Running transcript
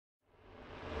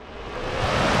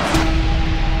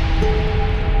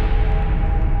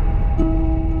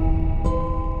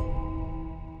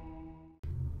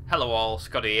all,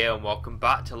 Scotty here, and welcome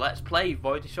back to Let's Play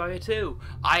Void Destroyer 2.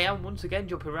 I am once again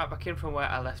jumping right back in from where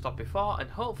I left off before, and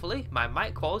hopefully my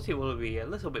mic quality will be a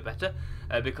little bit better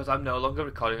because I'm no longer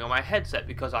recording on my headset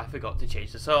because I forgot to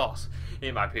change the source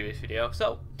in my previous video.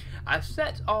 So, I've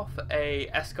set off a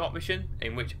escort mission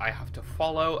in which I have to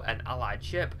follow an allied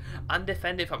ship and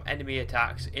defend it from enemy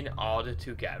attacks in order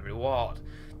to get a reward.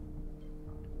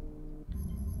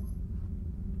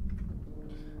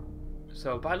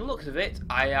 So by the looks of it,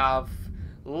 I have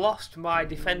lost my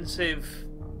defensive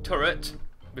turret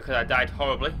because I died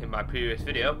horribly in my previous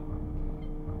video.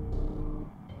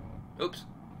 Oops.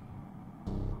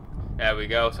 There we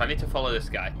go, so I need to follow this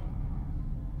guy.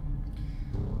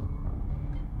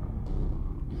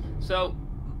 So,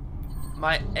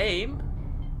 my aim...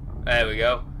 There we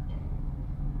go.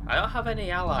 I don't have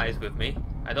any allies with me.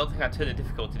 I don't think I turned the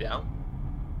difficulty down.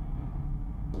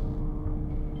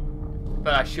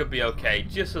 But I should be okay,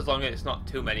 just as long as it's not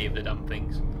too many of the damn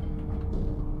things.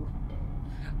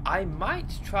 I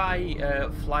might try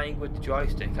flying with the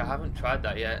joystick. I haven't tried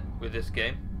that yet with this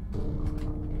game.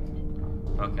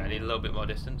 Okay, I need a little bit more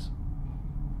distance.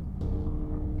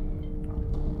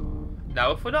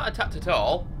 Now, if we're not attacked at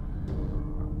all,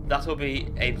 that'll be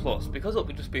a plus, because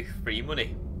it'll just be free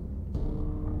money.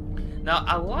 Now,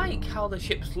 I like how the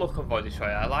ships look on Void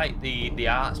Destroyer. I like the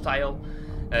art style.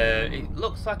 It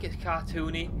looks like it's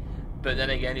cartoony, but then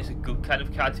again it's a good kind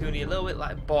of cartoony, a little bit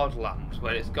like Borderlands,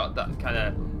 where it's got that kind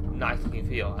of nice looking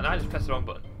feel. And I just pressed the wrong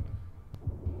button.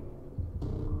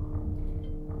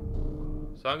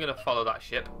 So I'm going to follow that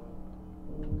ship.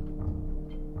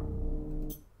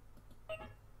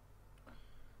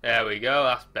 There we go,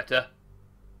 that's better.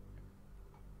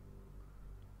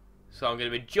 So I'm going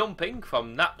to be jumping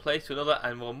from that place to another,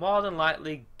 and we'll more than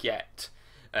likely get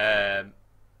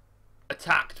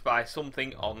attacked by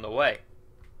something on the way.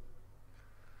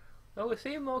 Well, we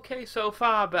seem okay so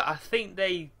far, but I think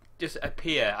they just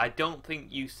appear. I don't think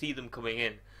you see them coming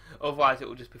in. Otherwise it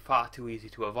will just be far too easy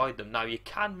to avoid them. Now you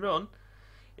can run,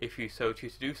 if you so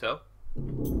choose to do so.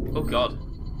 Oh god.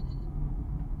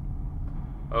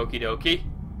 Okie dokie.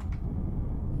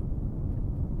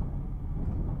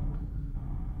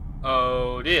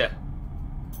 Oh dear.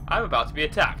 I'm about to be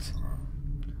attacked.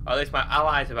 Or at least my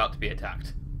allies are about to be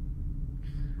attacked.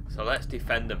 So let's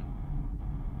defend them.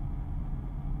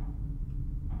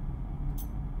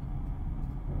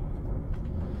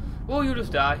 Oh, you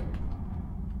just die.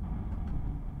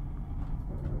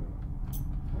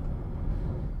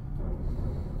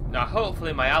 Now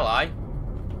hopefully my ally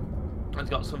has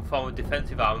got some form of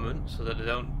defensive armament so that they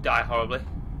don't die horribly,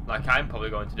 like I'm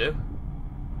probably going to do.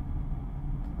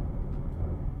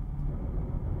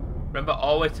 Remember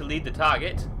always to lead the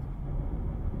target.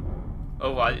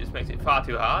 Otherwise it just makes it far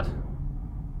too hard.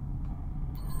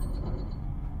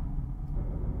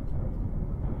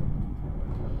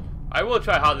 I will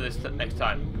try harder this next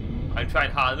time. I'm trying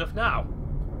hard enough now.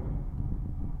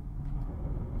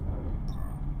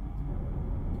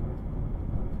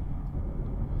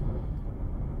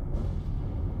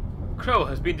 Crow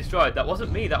has been destroyed. That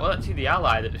wasn't me, that was actually the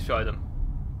ally that destroyed them.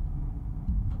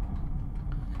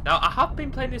 Now I have been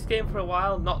playing this game for a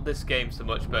while, not this game so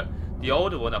much, but the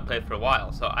older one I played for a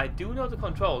while, so I do know the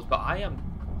controls, but I am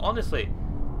honestly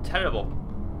terrible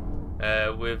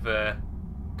with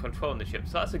controlling the ship.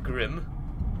 So that's a Grim.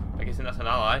 I guess that's an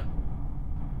ally,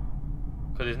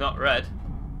 because he's not red.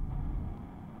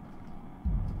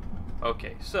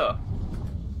 Okay, so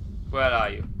where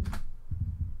are you?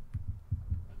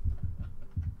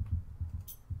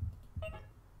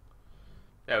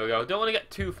 There we go. Don't want to get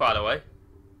too far away.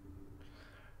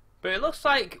 But it looks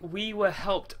like we were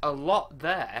helped a lot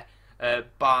there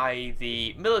by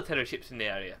the military ships in the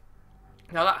area.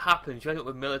 Now that happens, you end up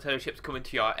with military ships coming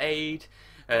to your aid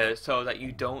so that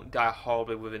you don't die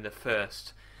horribly within the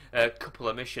first couple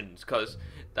of missions. Because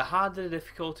the harder the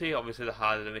difficulty, obviously the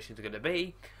harder the missions are going to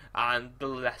be, and the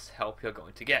less help you're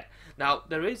going to get. Now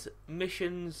there is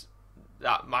missions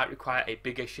that might require a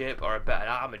bigger ship or a better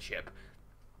armoured ship,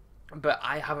 but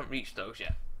I haven't reached those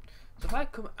yet. So if I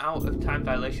come out of time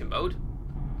dilation mode,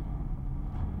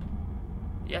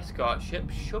 the escort ship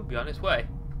should be on its way.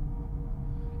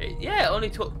 Yeah, it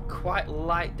only took quite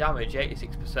light damage,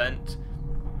 86%.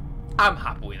 I'm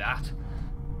happy with that.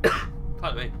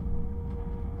 Pardon me.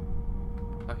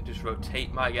 I can just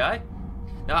rotate my guy.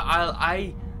 Now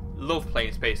I love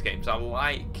playing space games. I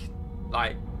like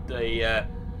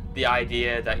the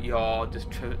idea that you're just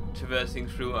traversing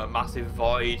through a massive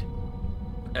void.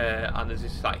 And there's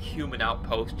just like human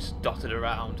outposts dotted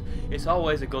around. It's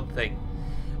always a good thing.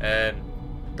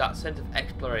 That sense of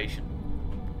exploration.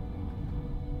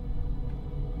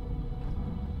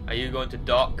 Are you going to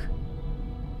dock?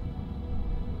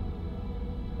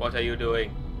 What are you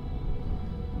doing?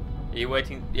 Are you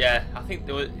waiting? Yeah, I think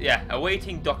there was. Yeah,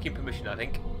 awaiting docking permission, I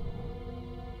think.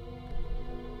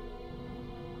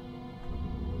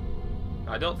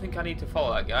 I don't think I need to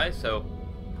follow that guy, so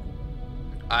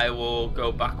I will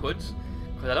go backwards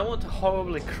because I don't want to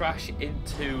horribly crash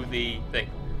into the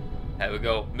thing. There we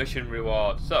go, mission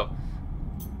reward. So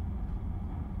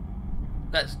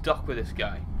let's dock with this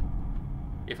guy,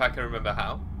 if I can remember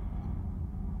how.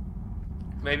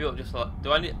 Maybe it'll just like,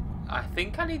 do I need? I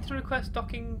think I need to request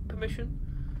docking permission.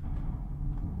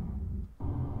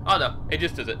 Oh no, it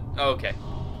just does it. Okay.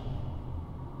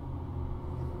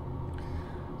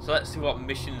 So let's see what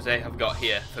missions they have got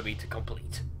here for me to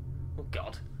complete. Oh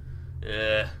god.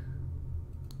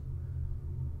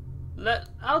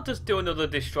 I'll just do another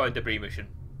destroy debris mission.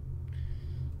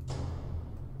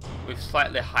 With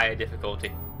slightly higher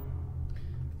difficulty.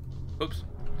 Oops.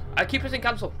 I keep pressing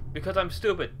cancel because I'm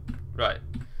stupid. Right.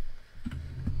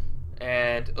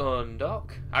 And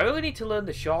undock. I really need to learn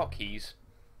the short keys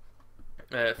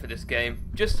for this game.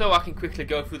 Just so I can quickly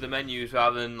go through the menus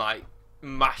rather than like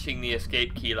mashing the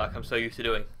escape key like I'm so used to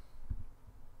doing.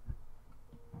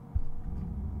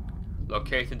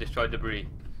 Locate and destroy debris.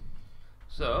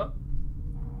 So,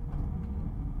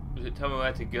 does it tell me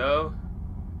where to go?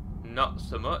 Not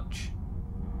so much.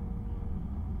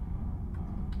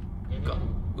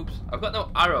 Oops, I've got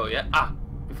no arrow yet. Ah,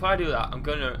 before I do that, I'm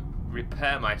going to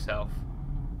repair myself.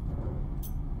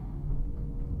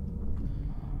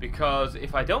 Because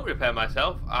if I don't repair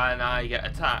myself and I get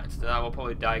attacked, then I will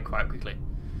probably die quite quickly.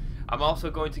 I'm also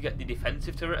going to get the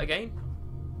defensive turret again.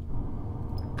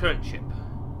 Current ship.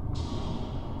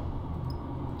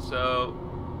 So,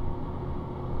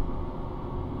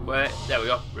 there we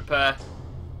go. Repair.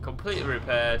 Completely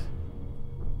repaired.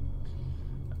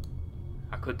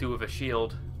 I could do with a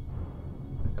shield.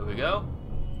 There we go.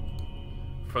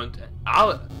 Front.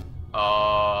 Out.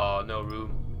 Oh, no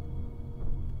room.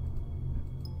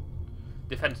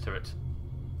 Defense turret.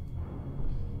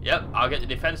 Yep, I'll get the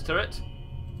defense turret.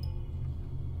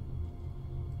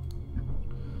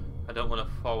 I don't want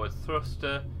a forward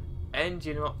thruster.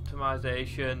 Engine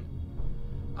optimization.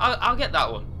 I'll get that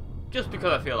one. Just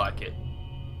because I feel like it.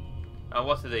 And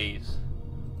what are these?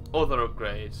 Other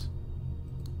upgrades.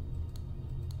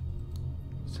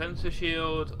 Sensor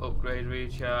shield, upgrade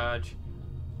recharge.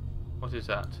 What is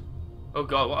that? Oh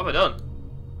god, what have I done?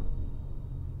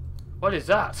 What is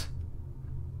that?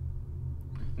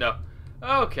 No.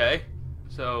 Okay.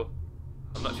 So,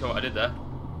 I'm not sure what I did there.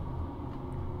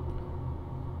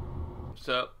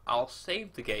 So, I'll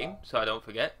save the game so I don't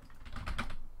forget.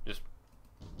 Just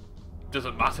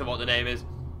doesn't matter what the name is.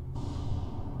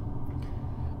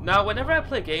 Now, whenever I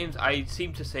play games, I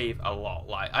seem to save a lot.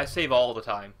 Like, I save all the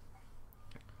time.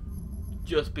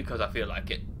 Just because I feel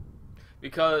like it.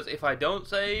 Because if I don't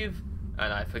save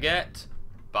and I forget,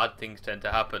 bad things tend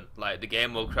to happen. Like, the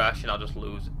game will crash and I'll just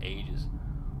lose ages.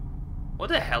 What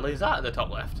the hell is that at the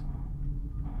top left?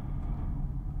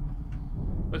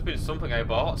 Must have been something I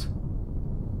bought.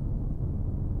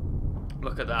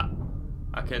 Look at that.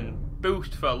 I can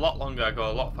boost for a lot longer, I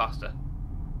go a lot faster.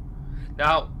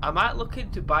 Now, I might look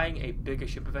into buying a bigger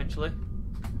ship eventually.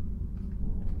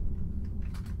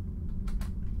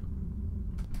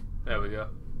 There we go.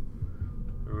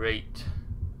 Rate.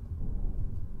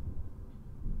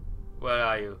 Where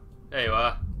are you? There you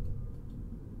are.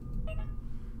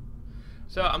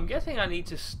 So I'm guessing I need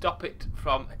to stop it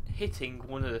from hitting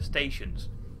one of the stations,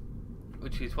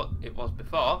 which is what it was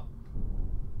before.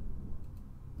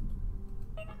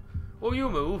 Will you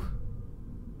move?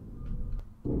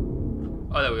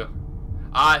 Oh, there we go.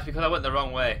 Ah, it's because I went the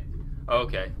wrong way.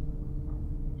 Okay.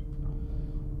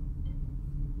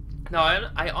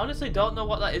 Now, I honestly don't know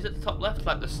what that is at the top left,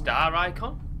 like the star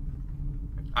icon.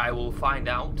 I will find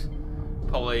out.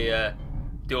 Probably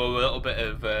do a little bit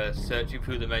of searching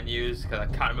through the menus, because I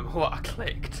can't remember what I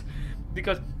clicked.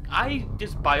 Because I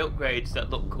just buy upgrades that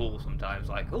look cool sometimes,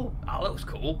 like, oh, that looks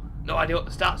cool. No idea what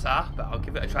the stats are, but I'll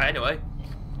give it a try anyway.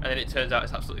 And then it turns out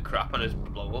it's absolutely crap and I just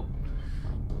blow up.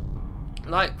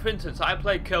 Like, for instance, I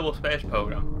played Kerbal Space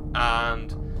Program,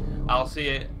 and I'll see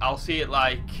it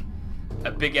like a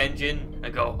big engine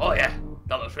and go, oh yeah,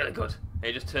 that looks really good. And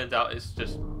it just turns out it's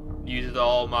just uses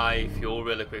all my fuel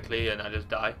really quickly and I just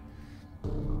die.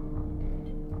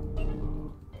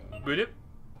 Boop.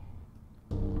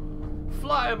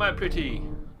 Fly, my pretty.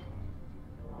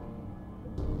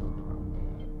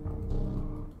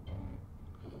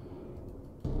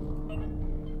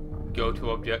 Go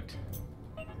to object.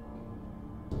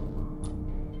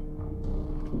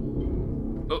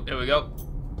 Oh, there we go.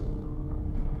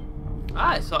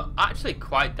 Ah, it's actually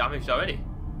quite damaged already.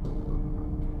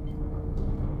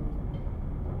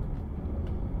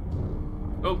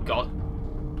 Oh god.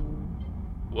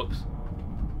 Whoops.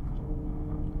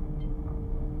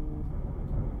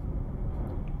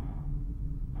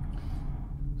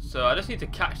 So I just need to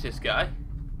catch this guy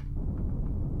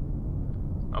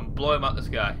and blow him out the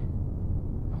sky.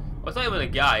 Well, it's not even a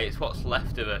guy, it's what's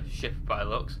left of a ship by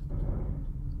looks.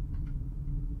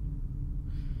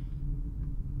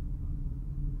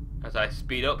 As I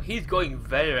speed up, he's going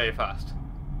very, very fast.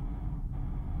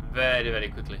 Very, very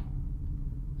quickly.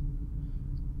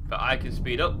 But I can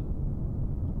speed up.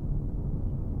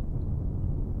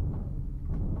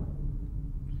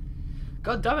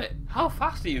 God damn it, how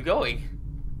fast are you going?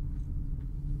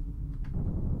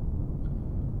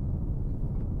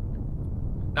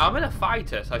 Now I'm in a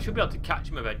fighter, so I should be able to catch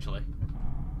him eventually.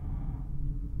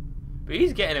 But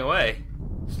he's getting away.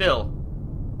 Still.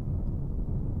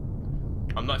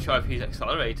 I'm not sure if he's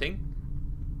accelerating.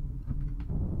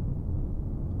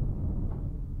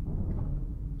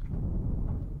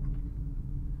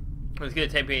 It's going to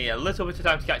take me a little bit of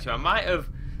time to catch him. I might have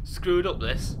screwed up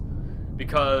this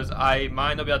because I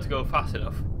might not be able to go fast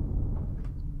enough.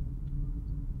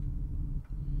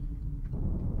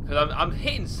 Because I'm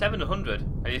hitting 700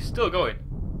 and he's still going.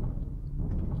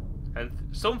 And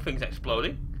something's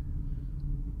exploding.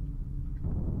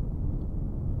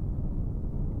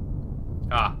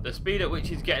 Ah, the speed at which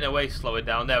he's getting away is slowing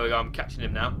down. There we go, I'm catching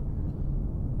him now.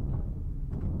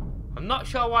 I'm not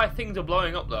sure why things are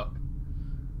blowing up though.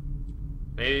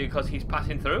 Maybe because he's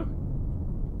passing through?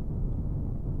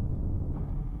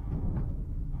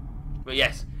 But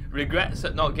yes, regrets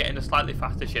at not getting a slightly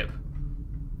faster ship.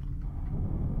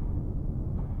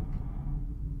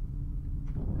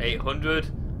 800.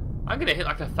 I'm gonna hit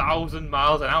like 1,000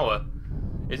 miles an hour.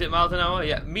 Is it miles an hour?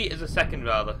 Yeah, meters a second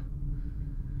rather.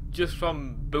 Just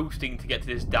from boosting to get to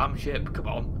this damn ship. Come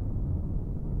on.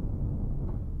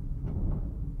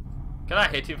 Can I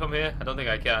hit him from here? I don't think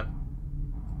I can.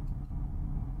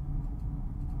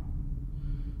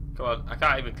 Come on, I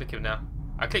can't even click him now.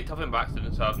 I clicked off him by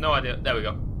accident, so I have no idea. There we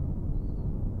go.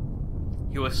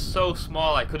 He was so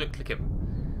small I couldn't click him.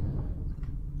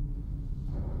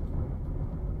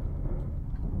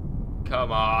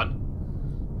 Come on.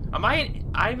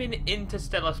 I'm in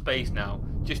interstellar space now,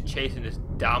 just chasing this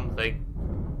damn thing.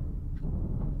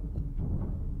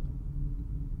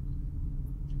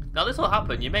 Now this will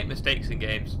happen, you make mistakes in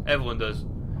games, everyone does.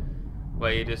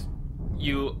 Where you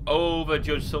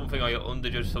overjudge something or you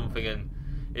underjudge something and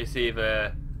it's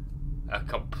either a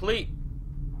complete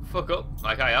fuck up,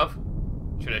 like I have,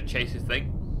 trying to chase this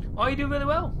thing, or you do really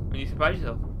well and you surprise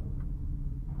yourself.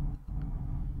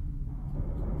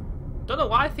 Don't know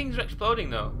why things are exploding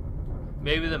though.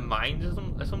 Maybe the mines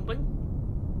or something?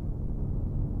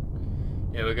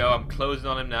 Here we go, I'm closing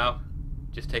on him now.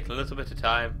 Just taking a little bit of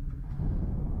time.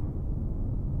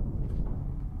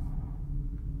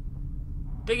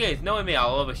 Thing is, knowing me,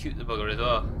 I'll overshoot the bugger as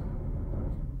well.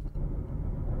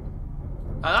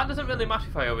 And that doesn't really matter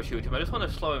if I overshoot him, I just want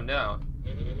to slow him down.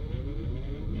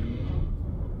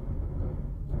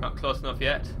 Not close enough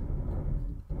yet.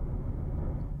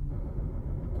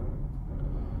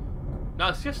 No,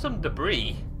 it's just some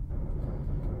debris.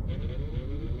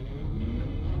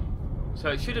 So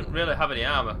it shouldn't really have any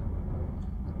armor.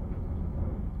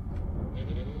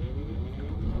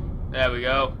 There we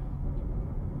go.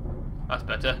 That's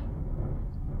better.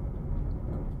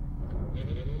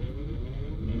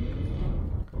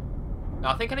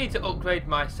 Now I think I need to upgrade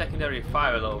my secondary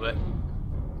fire a little bit.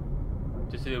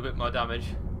 Just to do a bit more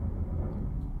damage.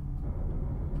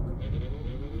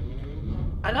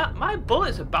 And my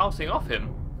bullets are bouncing off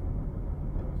him.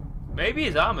 Maybe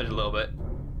he's armoured a little bit.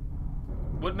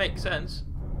 Would make sense.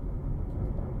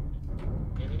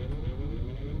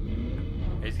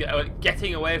 He's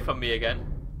getting away from me again.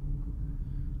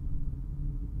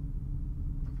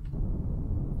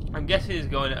 I'm guessing he's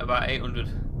going at about 800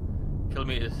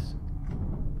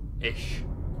 kilometers-ish.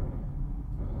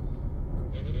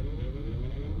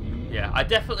 Yeah, I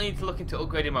definitely need to look into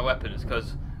upgrading my weapons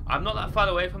because I'm not that far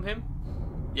away from him.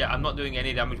 Yeah, I'm not doing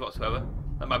any damage whatsoever.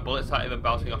 Like my bullets aren't even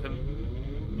bouncing off him.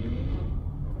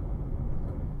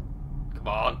 Come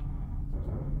on.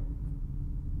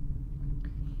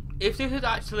 If this was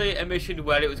actually a mission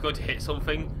where it was going to hit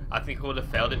something, I think I would have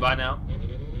failed it by now.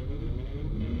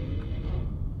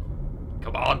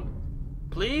 Come on.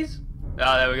 Please?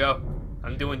 Ah, there we go.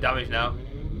 I'm doing damage now.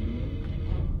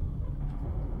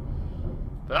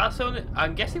 But that's only...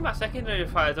 I'm guessing my secondary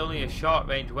fire is only a short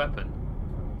range weapon.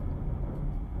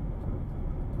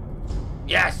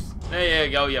 Yes! There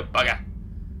you go, you bugger.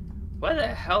 Where the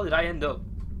hell did I end up?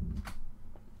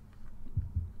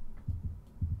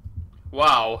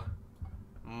 Wow.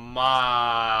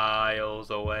 miles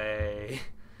away.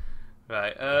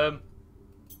 Right,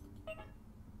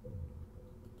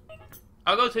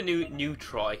 I'll go to New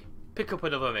Troy. Pick up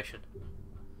another mission.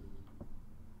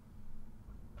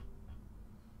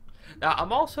 Now,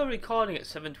 I'm also recording at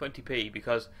 720p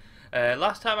because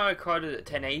last time I recorded at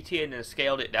 1080 and then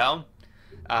scaled it down,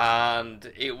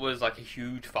 and it was like a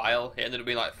huge file. It ended up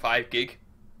being like 5 gig.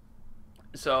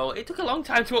 So it took a long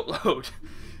time to upload.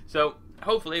 So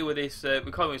hopefully with this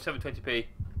recording with 720p,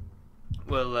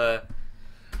 we'll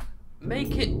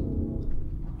make it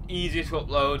easier to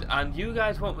upload, and you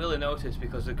guys won't really notice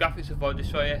because the graphics of Void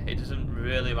Destroyer, it doesn't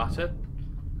really matter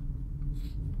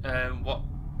what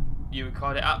you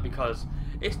record it at, because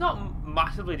it's not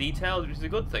massively detailed, which is a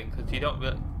good thing because you don't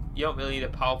really need a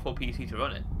powerful PC to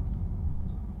run it.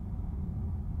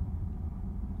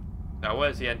 Now,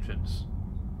 where's the entrance?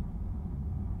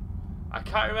 I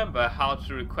can't remember how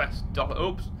to request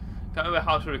oops! Can't remember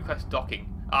how to request docking.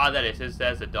 Ah, there it is.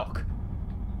 There's the dock.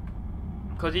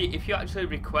 Because if you actually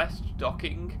request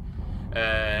docking,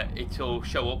 it'll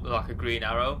show up with like a green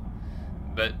arrow.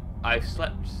 But I've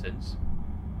slept since,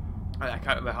 and I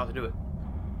can't remember how to do it.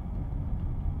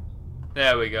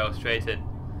 There we go, straight in,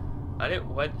 and it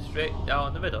went straight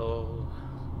down the middle.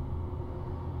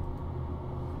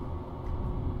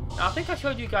 Now, I think I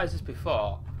showed you guys this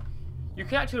before. You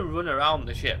can actually run around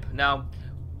the ship. Now,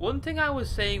 one thing I was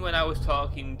saying when I was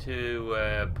talking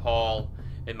to Paul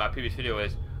in my previous video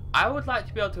is I would like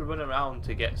to be able to run around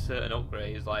to get certain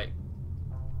upgrades, like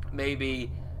maybe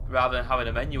rather than having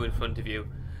a menu in front of you,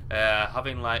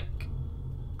 having like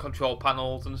control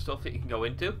panels and stuff that you can go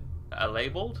into that are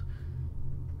labelled.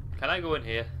 Can I go in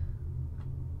here?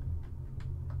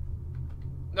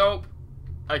 Nope,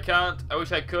 I can't. I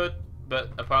wish I could,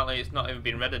 but apparently it's not even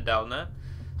been rendered down there.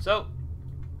 So,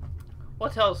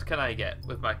 what else can I get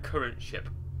with my current ship?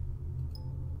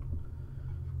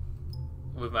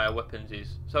 With my weapons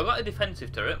is. So I've got a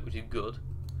defensive turret, which is good.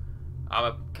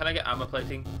 Can I get armor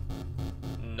plating?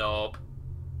 Nope.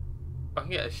 I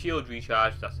can get a shield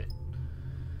recharge, that's it.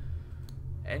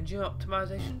 Engine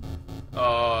optimization?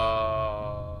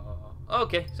 Oh.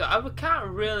 Okay, so I can't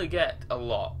really get a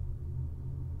lot.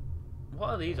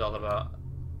 What are these all about?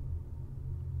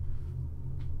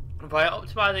 By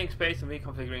optimizing space and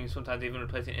reconfiguring, sometimes even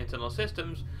replacing internal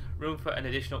systems, room for an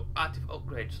additional active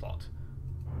upgrade slot.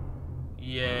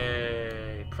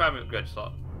 Yay! Primary upgrade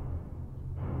slot.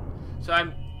 So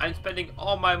I'm spending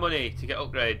all my money to get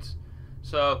upgrades.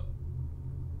 So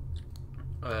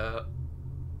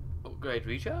upgrade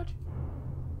recharge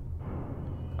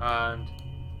and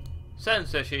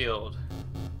sensor shield.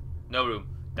 No room.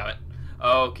 Damn it.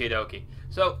 Okie dokie.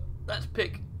 So let's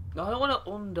pick. No, I don't want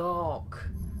to undock.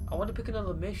 I want to pick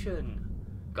another mission.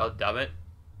 God damn it.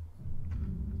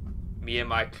 Me and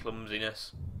my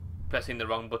clumsiness. Pressing the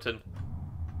wrong button.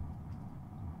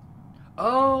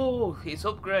 Oh, it's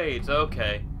upgrades.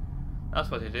 Okay.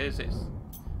 That's what it is.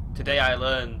 Today I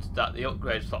learned that the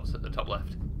upgrade slot's at the top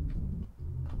left.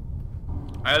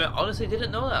 I honestly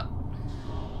didn't know that.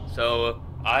 So,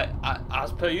 I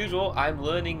as per usual, I'm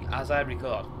learning as I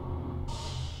record.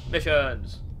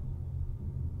 Missions.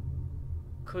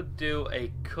 Could do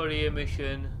a courier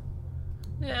mission.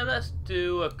 Yeah, let's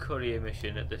do a courier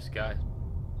mission at this guy.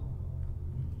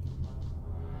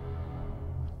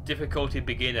 Difficulty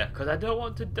beginner, because I don't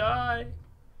want to die.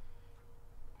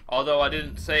 Although I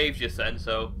didn't save just then,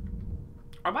 so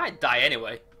I might die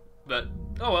anyway. But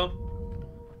oh well.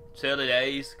 It's early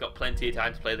days, got plenty of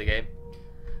time to play the game.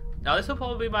 Now this will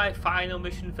probably be my final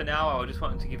mission for now. I just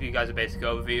wanted to give you guys a basic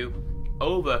overview.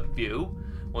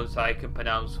 Once I can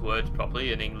pronounce words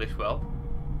properly in English well.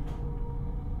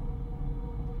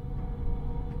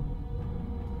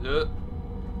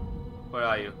 Where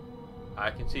are you?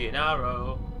 I can see an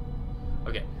arrow.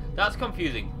 Okay, that's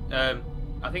confusing.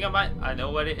 I think I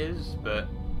know where it is, but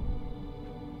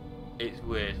it's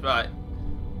weird. Right.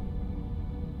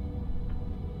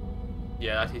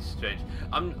 Yeah, that is strange.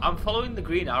 I'm following the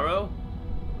green arrow,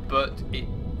 but it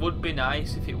would be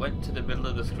nice if it went to the middle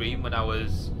of the screen when I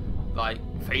was like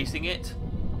facing it.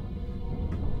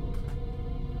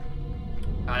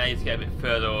 And I need to get a bit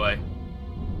further away.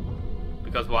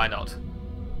 Because why not?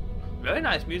 Very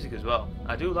nice music as well.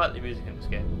 I do like the music in this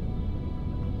game.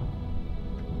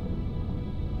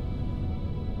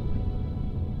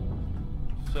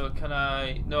 So can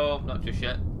I... No, not just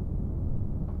yet.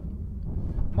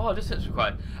 More distance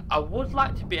required. I would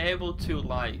like to be able to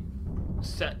like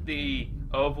set the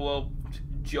overworld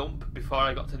jump before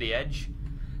I got to the edge,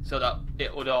 so that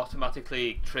it would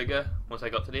automatically trigger once I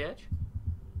got to the edge.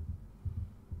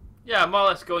 Yeah, I'm more or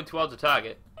less going towards the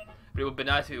target, but it would be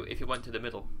nice if it went to the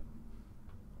middle.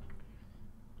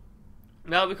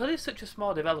 Now, because he's such a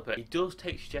small developer, he does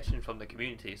take suggestions from the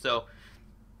community. So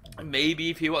maybe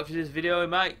if he watches this video, he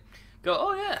might go,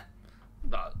 "Oh yeah,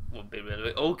 that would be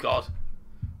really." Oh god.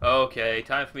 Okay,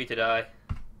 time for me to die.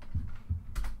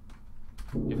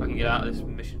 If I can get out of this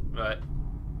mission, right?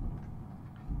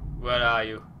 Where are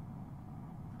you?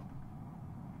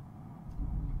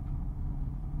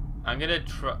 I'm gonna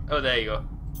try. Oh, there you go.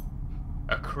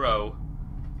 A crow.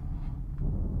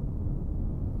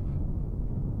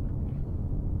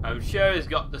 I'm sure he's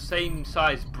got the same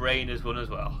size brain as one as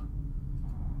well.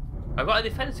 I've got a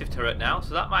defensive turret now,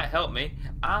 so that might help me.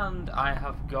 And I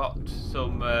have got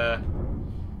some.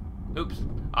 Oops.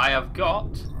 I have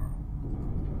got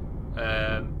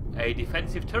a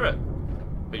defensive turret,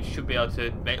 which should be able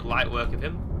to make light work of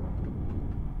him.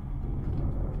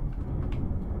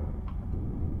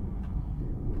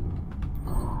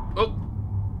 Oh!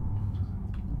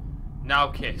 Now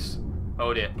kiss.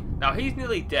 Oh dear. Now he's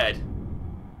nearly dead.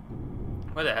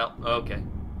 Where the hell? Okay.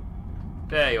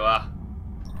 There you are.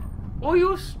 Will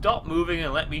you stop moving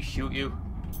and let me shoot you?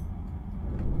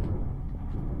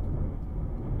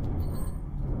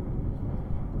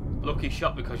 Lucky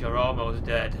shot because you're almost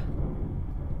dead.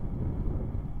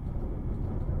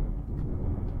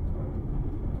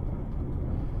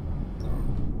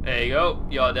 There you go,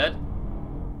 you're dead.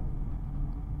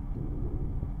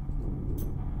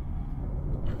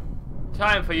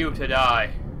 Time for you to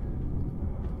die.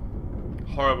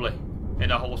 Horribly. In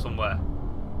a hole somewhere.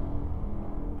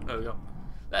 There we go.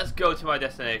 Let's go to my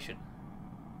destination.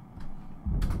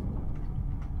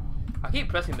 I keep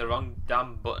pressing the wrong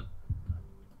damn button.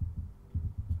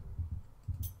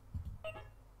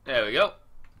 There we go.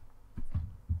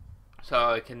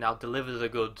 So I can now deliver the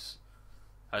goods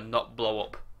and not blow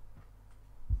up.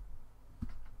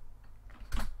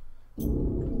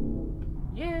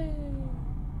 Yay!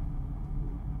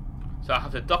 So I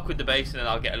have to dock with the base and then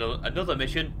I'll get another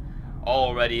mission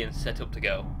all ready and set up to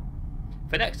go.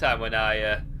 For next time when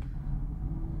I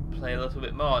play a little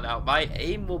bit more. Now my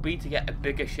aim will be to get a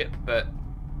bigger ship, but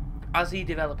as the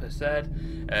developer said,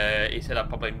 he said I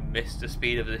probably missed the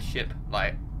speed of this ship.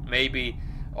 Like, maybe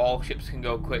all ships can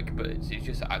go quick, but it's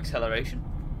just acceleration.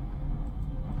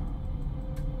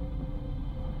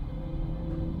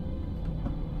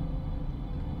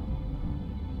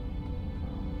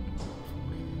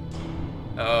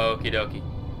 Okie dokie.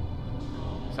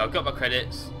 So I've got my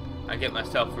credits and get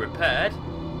myself repaired.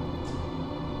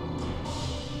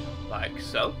 Like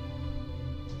so.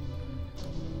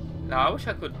 Now I wish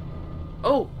I could.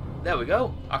 Oh, there we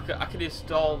go. I could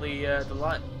install the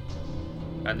light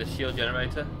and the shield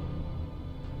generator.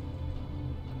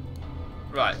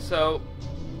 Right. So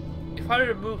if I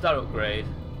remove that upgrade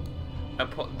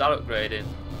and put that upgrade in,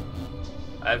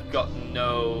 I've got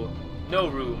no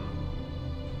room.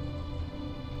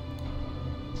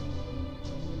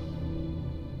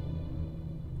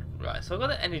 Right. So I've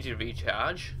got an energy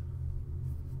recharge.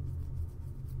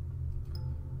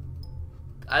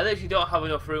 I literally don't have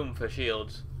enough room for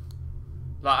shields.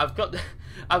 Like I've got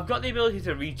the ability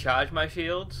to recharge my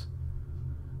shields,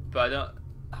 but I don't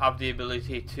have the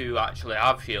ability to actually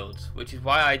have shields, which is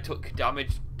why I took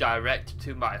damage direct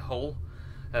to my hull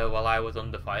while I was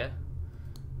under fire.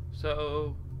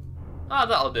 So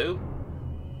that'll do.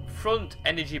 Front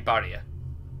energy barrier.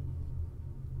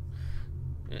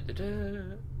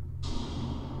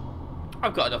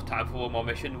 I've got enough time for one more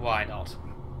mission. Why not?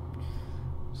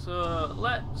 So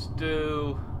let's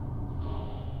do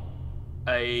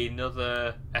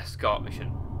another escort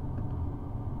mission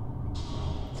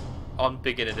on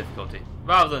beginner difficulty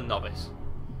rather than novice.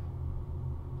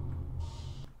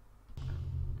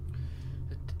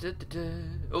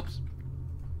 Oops.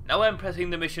 Now I'm pressing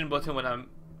the mission button when and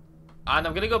I'm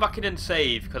going to go back in and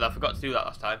save because I forgot to do that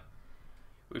last time,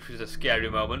 which was a scary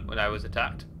moment when I was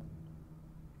attacked.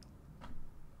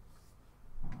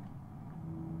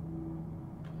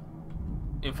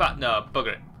 In fact, no,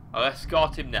 bugger it. I'll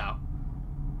escort him now.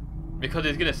 Because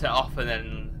he's going to set off and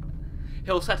then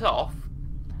he'll set off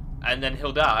and then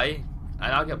he'll die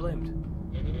and I'll get blamed.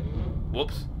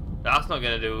 Whoops. That's not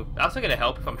going to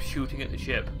help if I'm shooting at the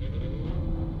ship.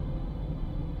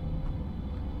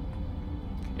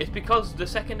 It's because the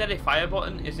secondary fire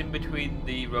button is in between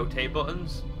the rotate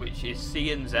buttons, which is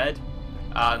C and Z,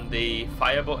 and the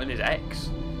fire button is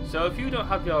X. So if you don't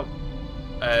have your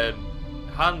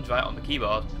hands right on the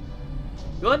keyboard,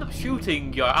 you'll end up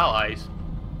shooting your allies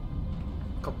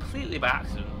completely by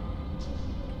accident.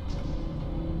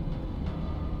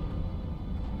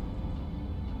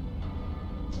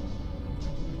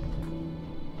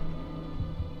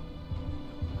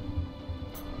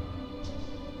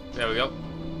 There we go.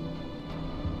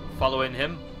 Following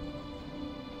him.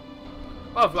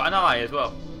 Oh, I've got an ally as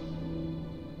well.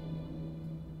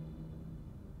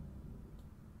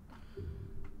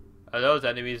 Are those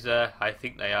enemies there? I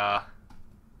think they are.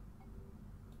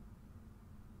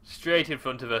 Straight in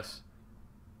front of us.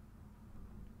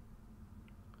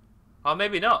 Or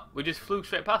maybe not. We just flew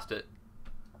straight past it.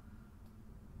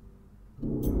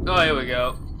 Oh, here we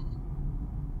go.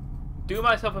 Do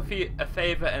myself a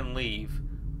favour and leave.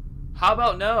 How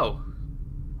about no?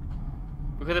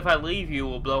 Because if I leave, you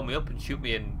will blow me up and shoot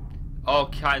me, and all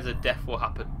kinds of death will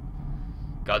happen.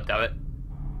 God damn it.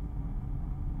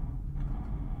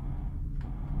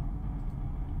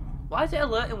 Why is it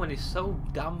alerting when he's so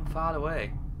damn far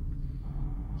away?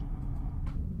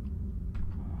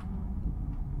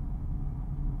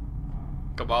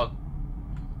 Come on.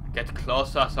 Get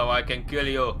closer so I can kill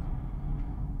you.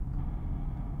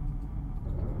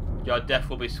 Your death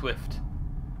will be swift,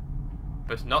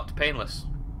 but not painless,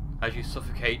 as you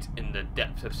suffocate in the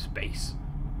depths of space.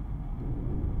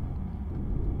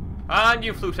 And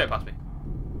you flew straight past me.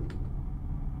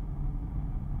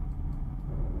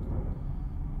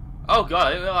 Oh god, I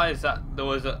didn't realise that there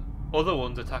was other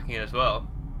ones attacking as well.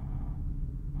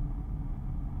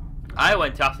 I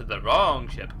went after the wrong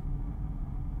ship.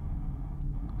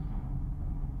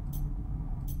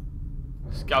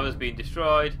 Scabber's being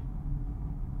destroyed.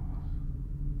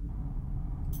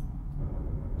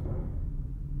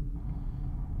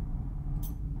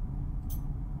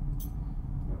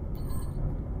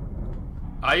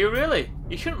 Are you really?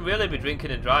 You shouldn't really be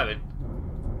drinking and driving.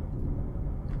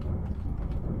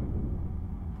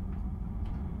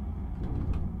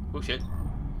 Oh shit.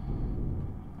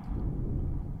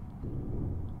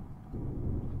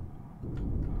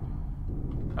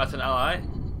 That's an ally.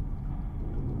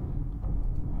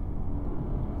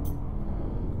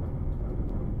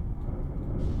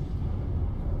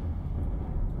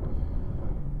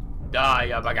 Die,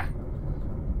 ya bugger.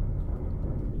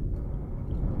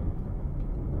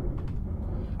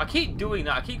 I keep doing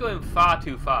that. I keep going far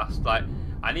too fast. Like,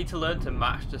 I need to learn to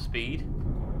match the speed.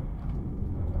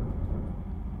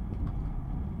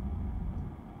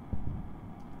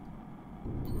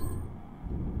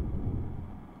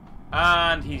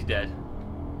 And he's dead.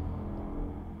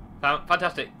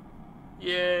 Fantastic.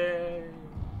 Yay.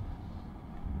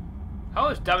 How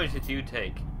much damage did you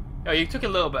take? Oh, you took a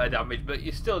little bit of damage, but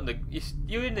you're still in the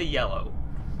you're in the yellow,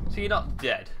 so you're not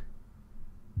dead.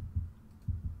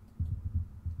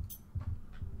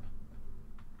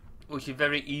 Which you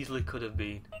very easily could have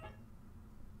been.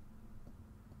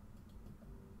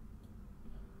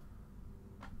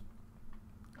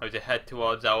 As we head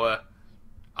towards our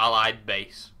allied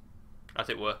base, as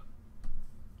it were.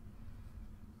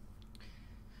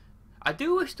 I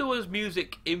do wish there was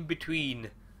music in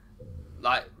between.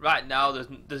 Like right now, there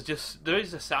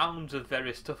is the sounds of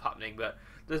various stuff happening, but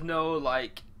there's no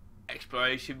like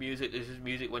exploration music. There's just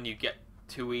music when you get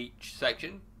to each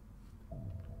section,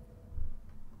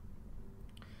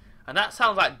 and that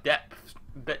sounds like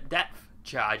depth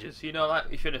charges. You know, like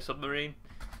if you're in a submarine.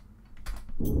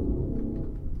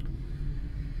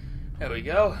 There we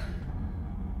go.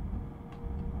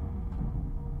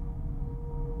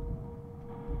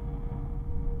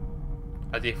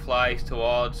 As he flies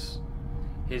towards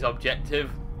his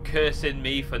objective, cursing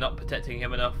me for not protecting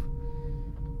him enough.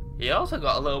 He also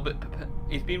got a little bit.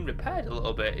 He's been repaired a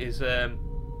little bit. He's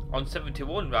on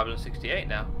 71 rather than 68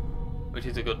 now, which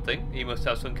is a good thing. He must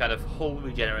have some kind of hull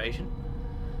regeneration.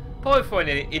 Probably for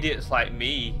any idiots like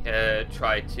me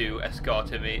try to escort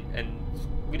him in, and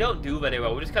we don't do very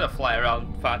well. We just kind of fly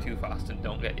around far too fast and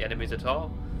don't get the enemies at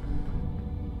all.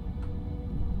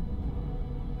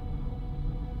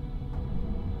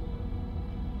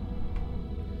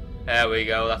 There we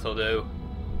go, that'll do.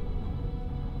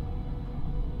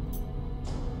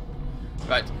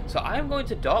 Right, so I'm going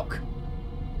to dock,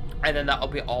 and then that'll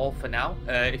be all for now.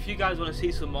 If you guys want to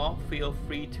see some more, feel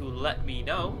free to let me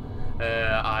know.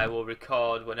 I will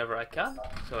record whenever I can,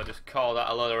 so I'll just call that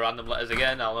a lot of random letters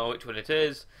again. I'll know which one it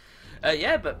is.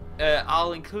 Yeah, but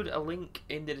I'll include a link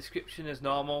in the description as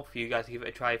normal for you guys to give it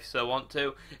a try if you still want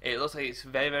to. It looks like it's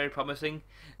very, very promising.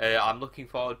 I'm looking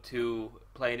forward to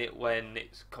playing it when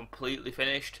it's completely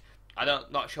finished.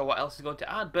 Not sure what else is going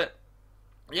to add, but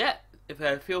yeah,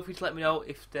 feel free to let me know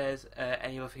if there's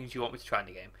any other things you want me to try in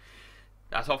the game.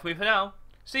 That's all for me for now.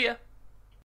 See ya!